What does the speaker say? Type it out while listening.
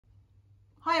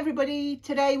Hi everybody,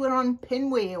 today we're on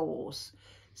pinwheels.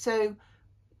 So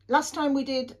last time we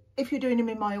did, if you're doing them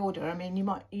in my order, I mean you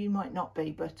might not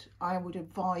be, but I would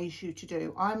advise you to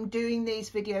do. I'm doing these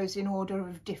videos in order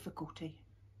of difficulty.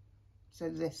 So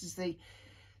this is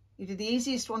you did the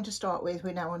easiest one to start with,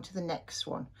 we're now on to the next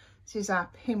one. This is our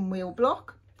pinwheel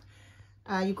block.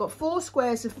 You've got 4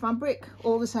 squares of fabric,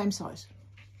 all the same size.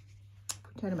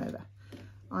 Turn them over.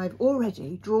 I've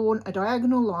already drawn a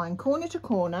diagonal line corner to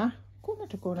corner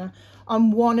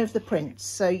on one of the prints,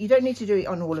 so you don't need to do it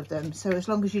on all of them. So as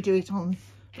long as you do it on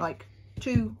like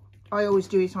 2, I always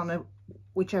do it on a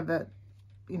whichever,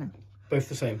 you know, both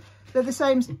the same. They're the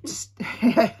same.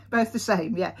 Both the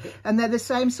same, yeah, and they're the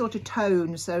same sort of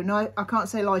tone, so no, I can't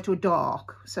say light or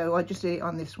dark, so I just do it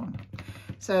on this one.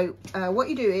 So what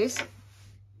you do is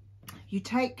you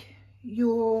take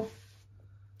your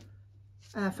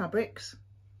fabrics,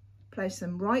 place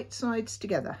them right sides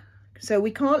together. So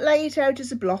we can't lay it out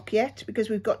as a block yet because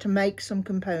we've got to make some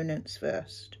components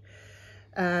first.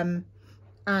 And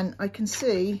I can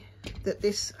see that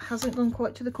this hasn't gone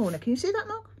quite to the corner. Can you see that,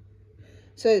 Mark?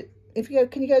 So if you go,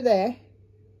 can you go there?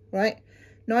 Right,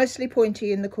 nicely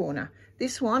pointy in the corner.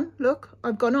 This one, look,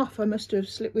 I've gone off. I must have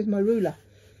slipped with my ruler.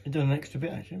 You've done an extra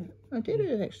bit, actually. I did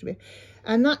do an extra bit.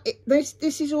 And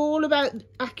this is all about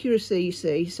accuracy, you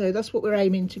see. So that's what we're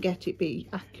aiming to get it be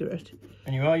accurate.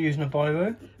 And you are using a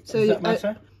biro? So does that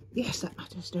matter? Yes, that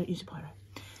matters. Don't use a biro.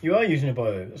 You are using a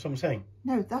biro, that's what I'm saying.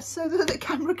 No, that's so that the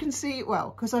camera can see it well,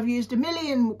 because I've used a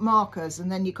million markers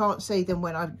and then you can't see them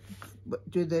when I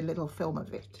do the little film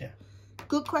of it. Yeah.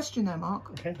 Good question though,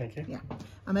 Mark. Okay, thank you. Yeah,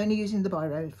 I'm only using the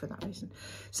biro for that reason.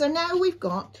 So now we've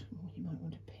got, you might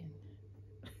want a pin.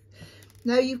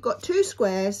 Now you've got 2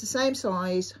 squares the same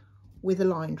size with a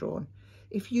line drawn.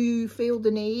 If you feel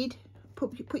the need,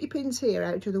 put your pins here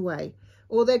out of the way.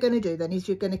 All they're going to do then is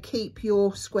you're going to keep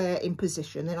your square in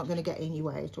position. They're not going to get in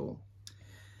your way at all.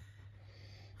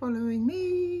 Following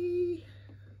me.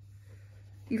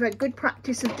 You've had good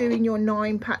practice of doing your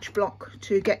 9 patch block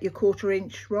to get your 1/4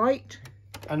 inch right.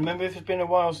 And remember, if it's been a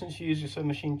while since you used your sewing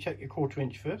machine, check your 1/4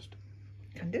 inch first.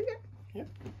 Can do, yeah.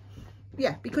 Yeah.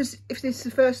 Yeah, because if this is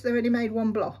the first they've only made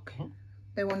 1 block,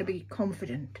 they want to be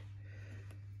confident,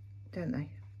 don't they?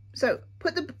 So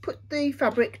put the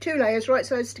fabric 2 layers right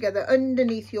sides together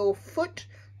underneath your foot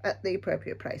at the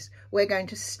appropriate place. We're going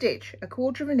to stitch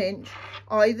 1/4 inch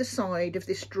either side of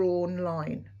this drawn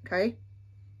line. Okay, do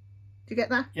you get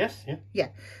that? Yes. Yeah. Yeah.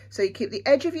 So you keep the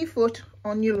edge of your foot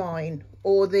on your line,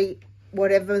 or the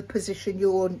whatever position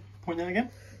you're. Point that again.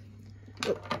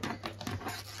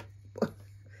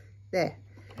 There.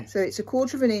 Yeah. So it's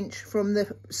 1/4 inch from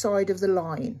the side of the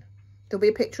line. There'll be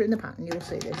a picture in the pattern, you'll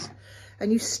see this.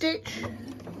 And you stitch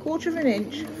 1/4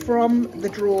 inch from the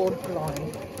drawn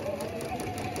line.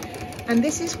 And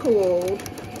this is called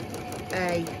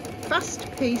a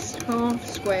fast-pieced half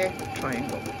square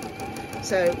triangle.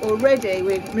 So already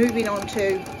we're moving on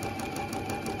to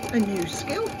a new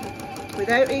skill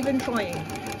without even trying.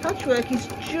 Patchwork is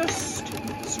just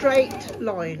straight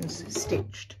lines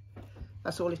stitched.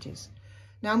 That's all it is.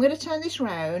 Now I'm going to turn this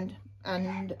round,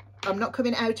 and I'm not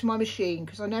coming out of my machine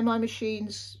because I know my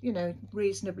machine's, you know,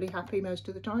 reasonably happy most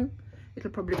of the time.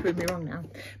 It'll probably prove me wrong now.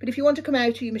 But if you want to come out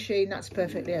of your machine, that's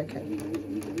perfectly okay.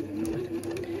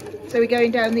 So we're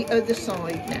going down the other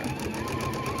side now.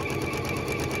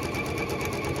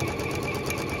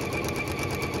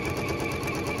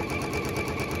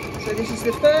 So this is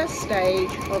the first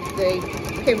stage of the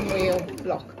pinwheel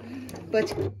block.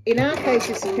 But in our case,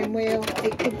 it's a pinwheel.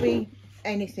 It could be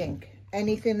anything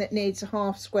that needs a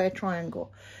half square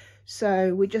triangle.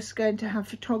 So we're just going to have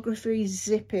photography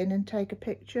zip in and take a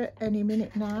picture any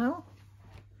minute now.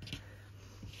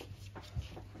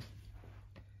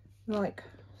 Like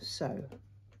so.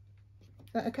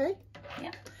 Is that okay?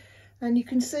 Yeah. And you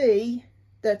can see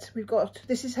that we've got,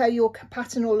 this is how your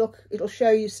pattern will look. It'll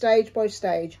show you stage by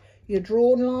stage your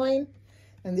drawn line,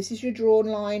 and this is your drawn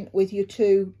line with your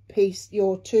 2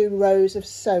 rows of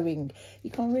sewing.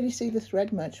 You can't really see the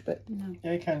thread much, but no.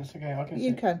 Yeah, you can. It's okay. I can see.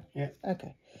 You can. Yeah.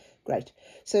 Okay. Great.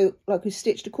 So like we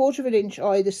stitched 1/4 inch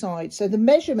either side. So the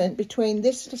measurement between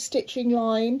this stitching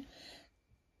line,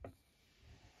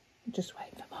 just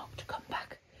wait for Mark to come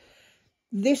back.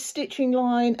 This stitching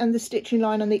line and the stitching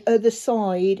line on the other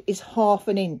side is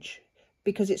 1/2 inch,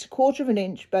 because it's 1/4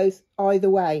 inch both either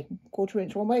way. 1/4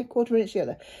 inch one way, 1/4 inch the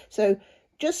other. So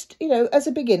just, you know, as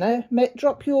a beginner,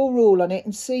 drop your rule on it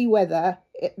and see whether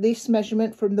this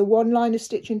measurement from the one line of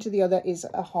stitching to the other is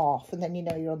a 1/2, and then you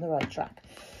know you're on the right track.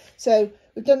 So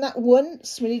we've done that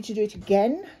once, we need to do it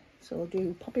again. So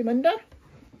I'll pop him under.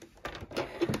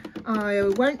 I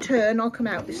won't turn, I'll come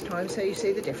out this time so you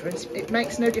see the difference. It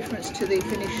makes no difference to the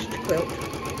finished quilt.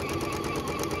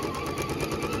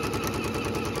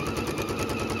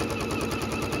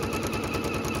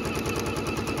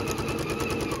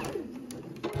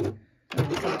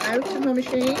 Come out of my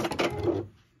machine,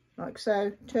 like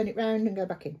so, turn it round and go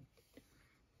back in.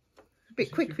 A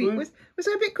bit quick for you, was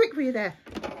that a bit quick for you there?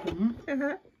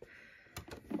 Mm-hmm.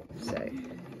 So,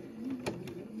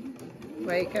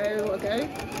 away you go, I'll go.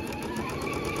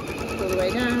 All the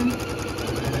way down.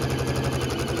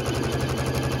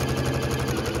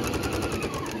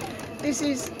 This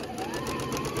is,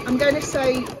 I'm going to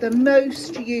say, the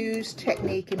most used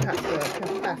technique in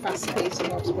patchwork, a fast piece and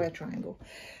one square triangle.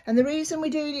 And the reason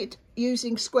we do it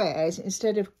using squares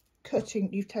instead of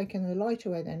cutting, you've taken the light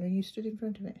away then when you stood in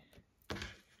front of it.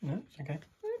 No, it's okay.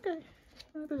 Okay,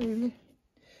 I believe you.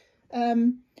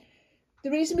 The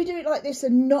reason we do it like this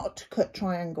and not cut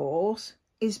triangles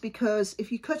is because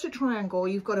if you cut a triangle,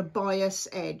 you've got a bias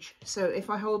edge. So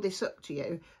if I hold this up to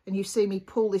you and you see me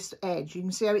pull this edge, you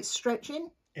can see how it's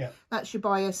stretching? Yeah. That's your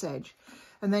bias edge.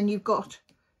 And then you've got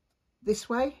this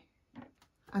way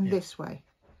and this way.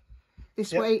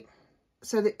 This way,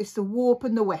 so that it's the warp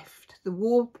and the weft. The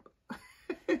warp,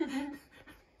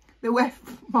 the weft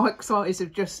mark size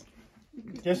of just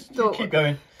keep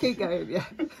going. Keep going, yeah.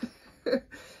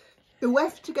 The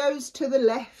weft goes to the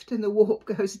left and the warp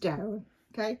goes down,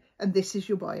 okay? And this is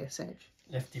your bias edge.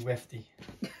 Lefty wefty.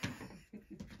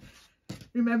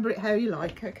 Remember it how you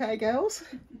like, okay, girls?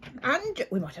 And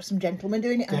we might have some gentlemen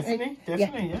doing it, definitely,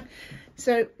 yeah.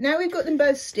 So now we've got them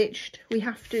both stitched, we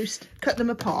have to cut them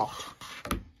apart.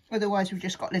 Otherwise we've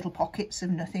just got little pockets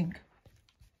of nothing.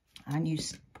 And you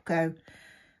go,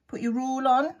 put your rule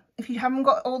on. If you haven't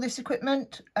got all this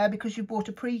equipment, because you bought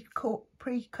a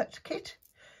pre-cut kit,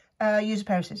 use a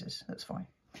pair of scissors, that's fine.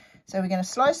 So we're going to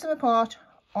slice them apart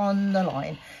on the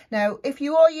line. Now, if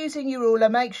you are using your ruler,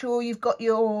 make sure you've got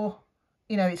your,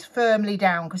 you know, it's firmly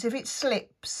down, because if it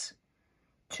slips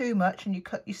too much and you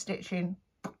cut your stitch in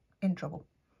trouble.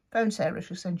 Phone Sarah,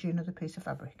 she'll send you another piece of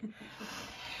fabric.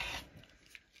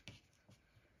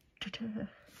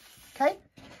 Okay,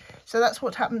 so that's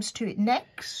what happens to it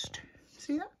next.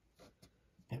 See that?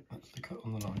 Yep, that's the cut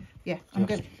on the line. Yeah, I'm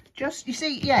good. Just, you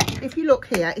see, yeah, if you look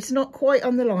here, it's not quite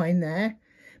on the line there,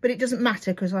 but it doesn't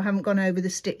matter because I haven't gone over the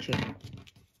stitching.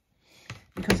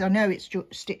 Because I know it's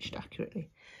stitched accurately.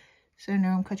 So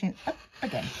now I'm cutting up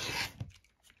again.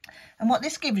 And what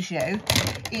this gives you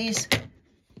is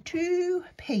 2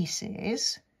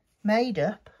 pieces made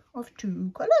up of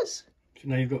 2 colours. So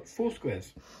now you've got 4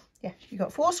 squares. Yeah, you've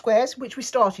got 4 squares, which we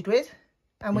started with.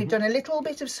 And we've done a little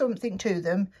bit of something to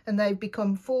them, and they've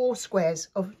become 4 squares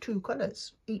of 2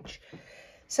 colours each.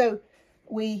 So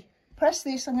we press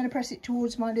this, I'm going to press it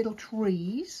towards my little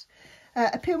trees.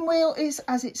 A pinwheel is,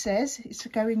 as it says, it's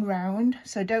going round,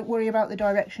 so don't worry about the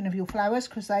direction of your flowers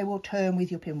because they will turn with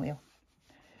your pinwheel.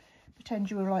 Pretend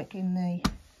you were like in the,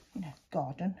 you know,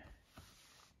 garden,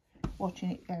 watching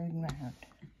it going round.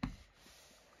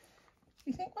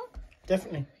 You think, Mum?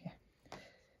 Definitely. Yeah.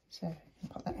 So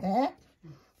put that there.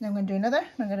 Now I'm going to do another.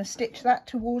 I'm going to stitch that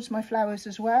towards my flowers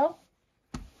as well.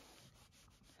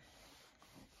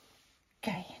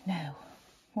 Okay, now,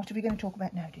 what are we going to talk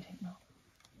about now, do you think, Mark?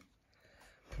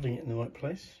 Putting it in the right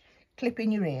place.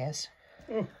 Clipping your ears.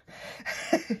 Oh.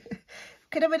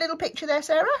 Could I have a little picture there,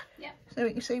 Sarah? Yeah. So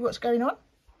we can see what's going on.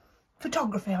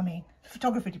 Photography, I mean. The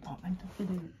photography department.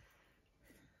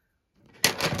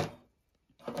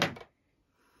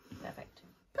 Perfect.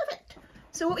 Perfect.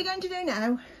 So what we're going to do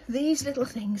now, these little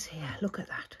things here, look at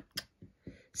that.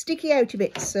 Sticky outy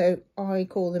bits, so I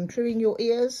call them trimming your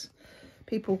ears.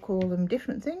 People call them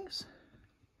different things.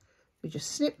 We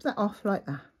just snip that off like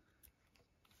that.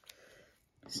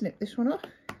 Snip this one off.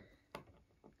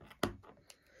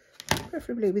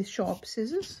 Preferably with sharp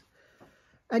scissors.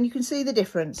 And you can see the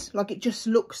difference. Like, it just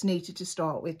looks neater to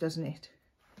start with, doesn't it?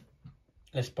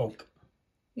 Less bulk.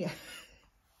 Yeah.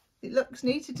 It looks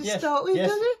neater to start with,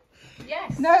 doesn't it?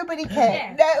 Yes. Nobody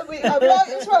cares. Yes. Nobody, I might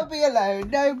as well be alone.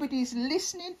 Nobody's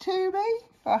listening to me.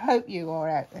 I hope you are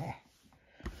out there.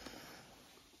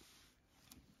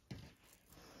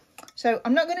 So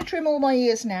I'm not going to trim all my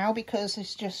ears now because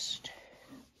it's just,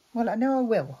 well, I know I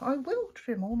will. I will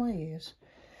trim all my ears.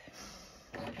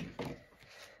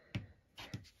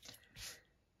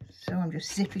 So I'm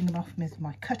just zipping them off with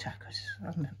my cutter because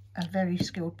I'm a very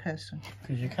skilled person.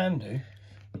 Because you can do.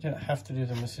 You don't have to do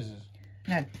them with scissors.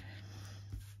 No.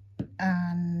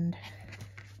 And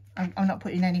I'm not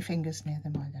putting any fingers near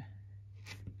them either.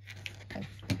 Okay.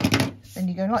 Then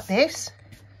you go like this,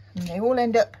 and they all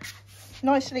end up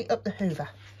nicely up the hoover.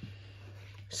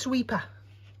 Sweeper.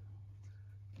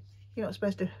 You're not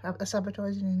supposed to have a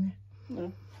advertising in there.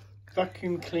 No.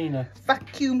 Vacuum cleaner.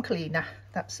 Vacuum cleaner,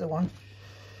 that's the one.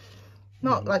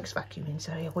 Mark likes vacuuming,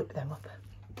 so he'll whip them up.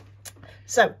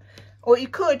 So, or you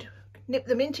could nip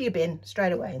them into your bin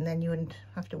straight away and then you wouldn't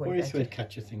have to worry Or a about it. thread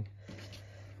catcher thing.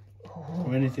 Oh,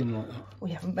 Or anything like that.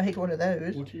 we haven't made one of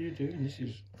those. What are you doing? This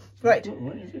is... Right.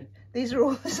 What is it? These are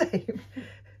all the same.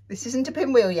 This isn't a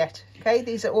pinwheel yet, okay?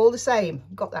 These are all the same.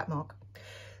 Got that, Mark?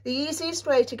 The easiest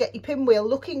way to get your pinwheel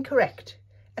looking correct,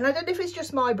 and I don't know if it's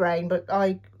just my brain, but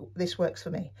this works for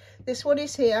me. This one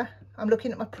is here. I'm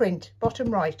looking at my print,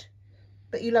 bottom right,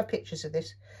 but you'll have pictures of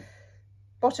this.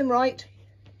 Bottom right,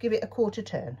 give it a quarter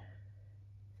turn.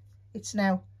 It's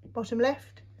now bottom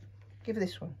left, give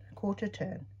this one a quarter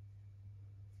turn.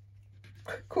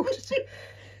 Quarter turn.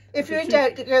 If you're in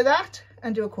doubt, go that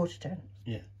and do a quarter turn.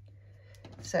 Yeah.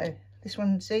 So this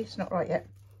one, see, it's not right yet.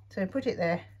 So put it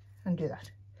there and do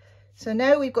that. So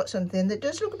now we've got something that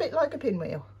does look a bit like a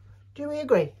pinwheel. Do we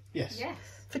agree? Yes. Yes.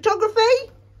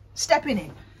 Photography, stepping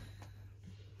in.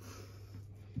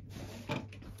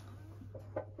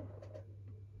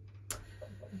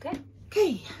 Okay.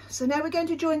 Okay, so now we're going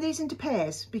to join these into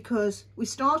pairs because we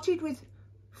started with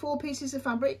 4 pieces of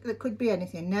fabric that could be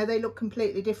anything. Now they look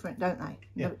completely different, don't they?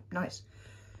 Yeah. Oh, nice.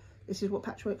 This is what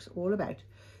patchwork's all about.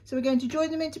 So we're going to join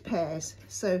them into pairs.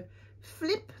 So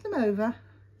flip them over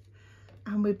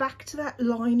and we're back to that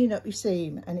lining up your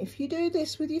seam. And if you do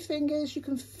this with your fingers, you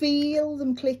can feel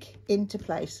them click into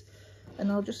place.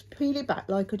 And I'll just peel it back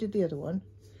like I did the other one.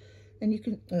 And you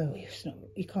can, oh, it's not,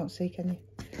 you can't see, can you?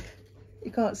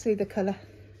 You can't see the colour.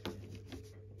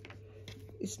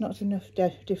 It's not enough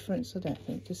difference, I don't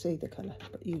think, to see the colour.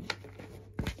 But you.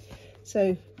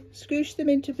 So scoosh them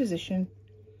into position.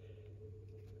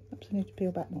 Perhaps I need to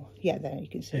peel back more. Yeah, there you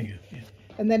can see. There you go. Yeah.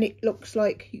 And then it looks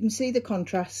like you can see the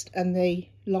contrast and the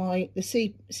line. The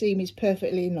seam is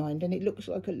perfectly in line, and it looks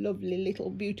like a lovely little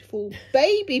beautiful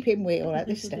baby pinwheel at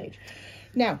this stage.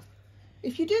 Now,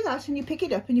 if you do that and you pick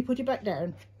it up and you put it back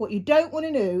down, what you don't want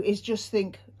to do is just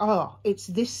think, ah, it's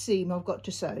this seam I've got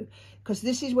to sew, because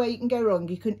this is where you can go wrong.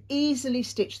 You can easily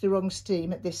stitch the wrong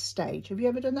seam at this stage. Have you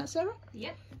ever done that, Sarah?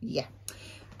 Yep. Yeah,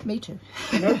 me too.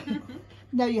 No?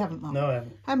 No, you haven't, Mum. No, I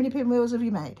haven't. How many pinwheels have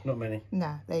you made? Not many.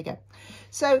 No, there you go.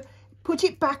 So put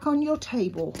it back on your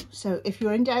table. So if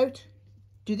you're in doubt,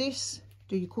 do this,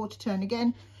 do your quarter turn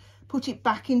again, put it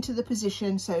back into the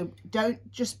position. So don't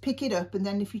just pick it up and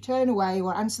then if you turn away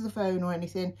or answer the phone or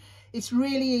anything, it's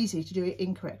really easy to do it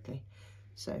incorrectly.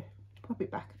 So pop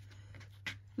it back.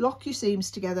 Lock your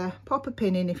seams together, pop a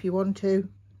pin in if you want to,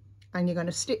 and you're going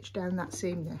to stitch down that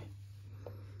seam there.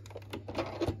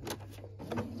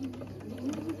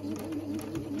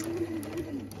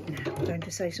 I'm going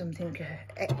to say something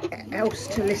else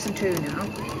to listen to now.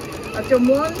 I've done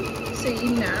one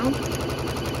seam now.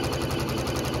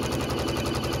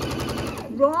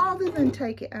 Rather than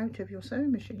take it out of your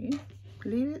sewing machine,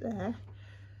 leave it there.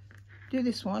 Do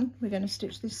this one. We're going to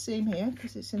stitch this seam here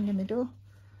because it's in the middle.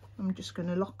 I'm just going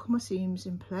to lock my seams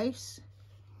in place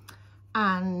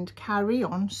and carry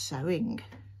on sewing.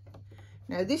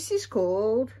 Now this is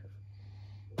called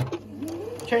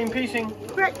Chain piecing.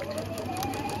 correct.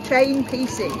 Chain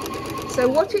piecing. So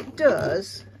what it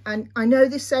does, and I know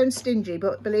this sounds stingy,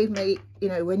 but believe me, you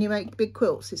know, when you make big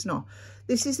quilts, it's not.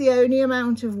 This is the only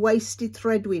amount of wasted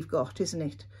thread we've got, isn't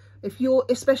it? If you're,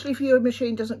 especially if your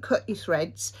machine doesn't cut your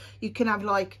threads, you can have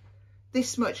like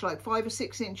this much, like 5 or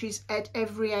 6 inches at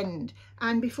every end.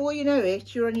 And before you know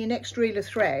it, you're on your next reel of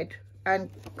thread, and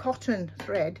cotton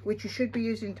thread, which you should be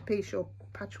using to piece your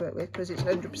patchwork with because it's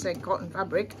 100% cotton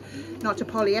fabric, not a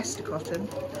polyester cotton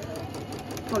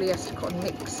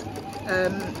mix.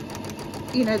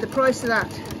 You know, the price of that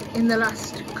in the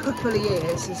last couple of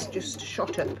years has just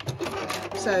shot up.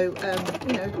 So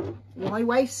you know, why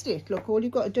waste it? Look, all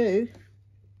you've got to do,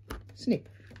 snip.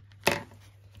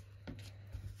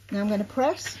 Now I'm going to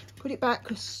press, put it back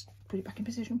in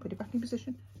position, put it back in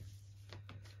position.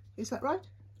 Is that right?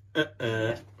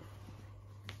 Is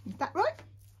that right?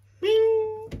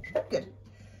 Bing. Good.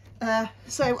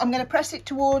 So I'm going to press it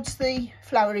towards the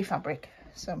flowery fabric.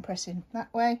 So I'm pressing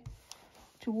that way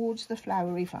towards the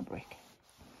flowery fabric.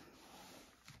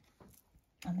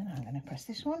 And then I'm going to press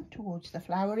this one towards the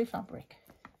flowery fabric.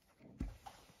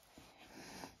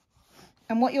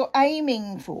 And what you're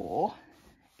aiming for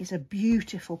is a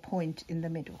beautiful point in the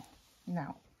middle.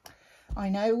 Now, I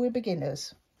know we're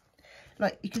beginners.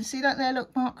 Like, you can see that there,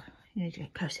 look, Mark. You need to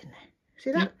get close in there.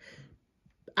 See that? Yep.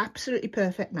 Absolutely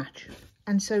perfect match.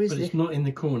 And so is But this. it's not in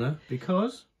the corner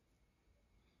because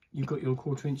you've got your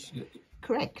 1/4 inch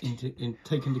correct.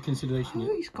 Take into consideration.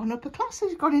 Oh, he's gone up a class.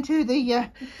 He's gone into the.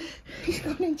 He's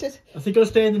gone into. I think I'll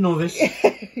stay in the novice.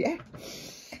 Yeah.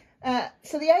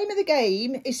 So the aim of the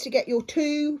game is to get your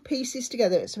two pieces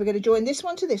together. So we're going to join this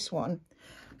one to this one,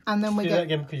 and then we're going.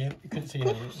 Do that again because you couldn't see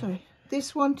it. Sorry,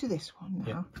 this one to this one now,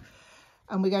 yeah.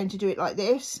 And we're going to do it like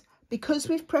this. Because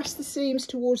we've pressed the seams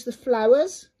towards the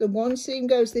flowers, the one seam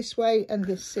goes this way and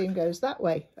this seam goes that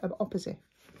way, opposite.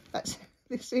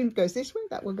 This seam goes this way,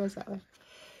 that one goes that way.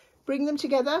 Bring them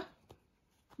together,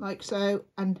 like so,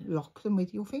 and lock them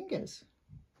with your fingers.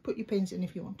 Put your pins in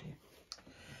if you want to.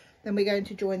 Then we're going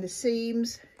to join the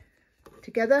seams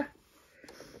together.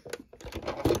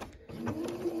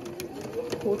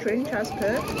 1/4 inch as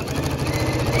per.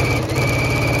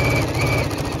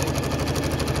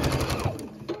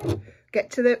 Get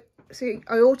to the, see,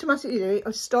 I automatically do it.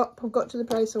 I stop, I've got to the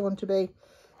place I want to be,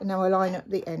 and now I line up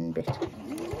the end bit.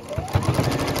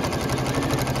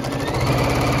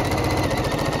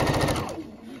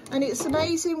 And it's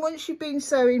amazing once you've been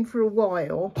sewing for a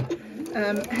while,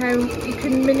 how you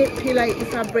can manipulate the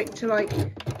fabric to like...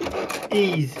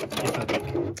 Ease the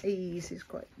fabric. Ease is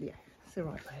quite, yeah, it's the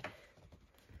right word.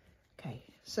 Okay,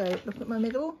 so look at my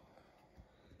middle.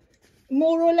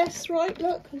 More or less right,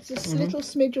 look, there's a little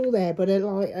smidge all there, but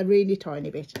a really tiny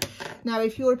bit. Now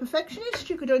if you're a perfectionist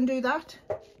you could undo that,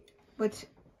 but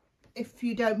if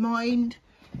you don't mind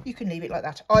you can leave it like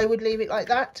that. I would leave it like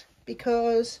that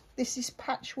because this is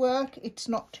patchwork. It's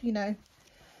not, you know,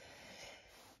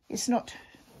 it's not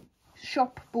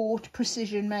shop bought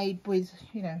precision made with,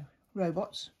 you know,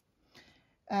 robots.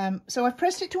 So I've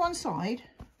pressed it to one side,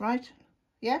 right?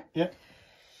 Yeah? Yeah.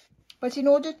 But in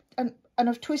order, and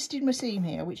I've twisted my seam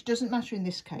here, which doesn't matter in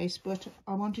this case, but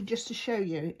I wanted just to show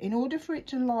you, in order for it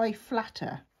to lie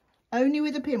flatter, only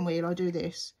with a pinwheel I do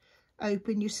this,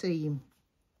 open your seam.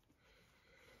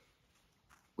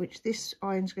 Which this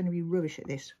iron's going to be rubbish at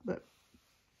this, but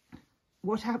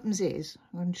what happens is,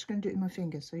 I'm just going to do it with my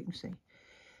fingers so you can see,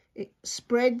 it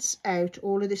spreads out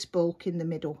all of this bulk in the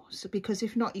middle. So because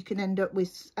if not, you can end up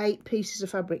with 8 pieces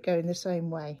of fabric going the same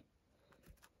way.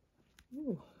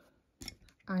 Ooh.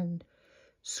 And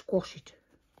squash it.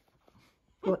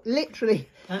 But literally.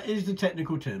 That is the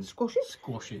technical term. Squash it?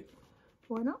 Squash it.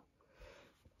 Why not?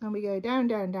 And we go down,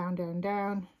 down, down, down,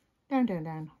 down, down, down,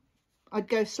 down. I'd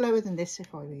go slower than this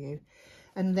if I were you.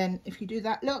 And then if you do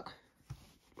that, look,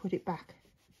 put it back.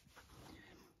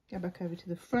 Go back over to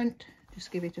the front. Just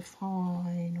give it a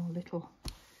final little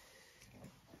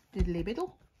diddly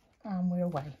biddle. And we're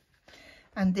away.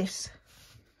 And this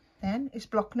then is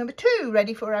block number 2,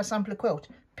 ready for our sampler quilt.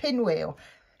 Pinwheel.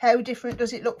 How different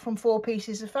does it look from 4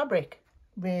 pieces of fabric?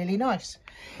 Really nice.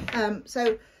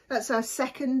 So that's our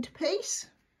second piece,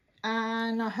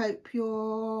 and I hope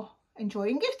you're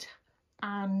enjoying it.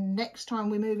 And next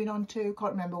time we're moving on to,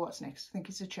 can't remember what's next. I think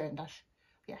it's a churn dash.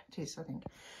 Yeah, it is, I think.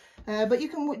 But you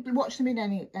can watch them in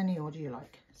any order you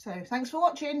like. So thanks for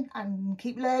watching, and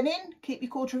keep learning, keep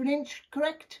your 1/4 inch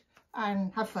correct,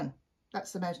 and have fun.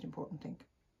 That's the most important thing.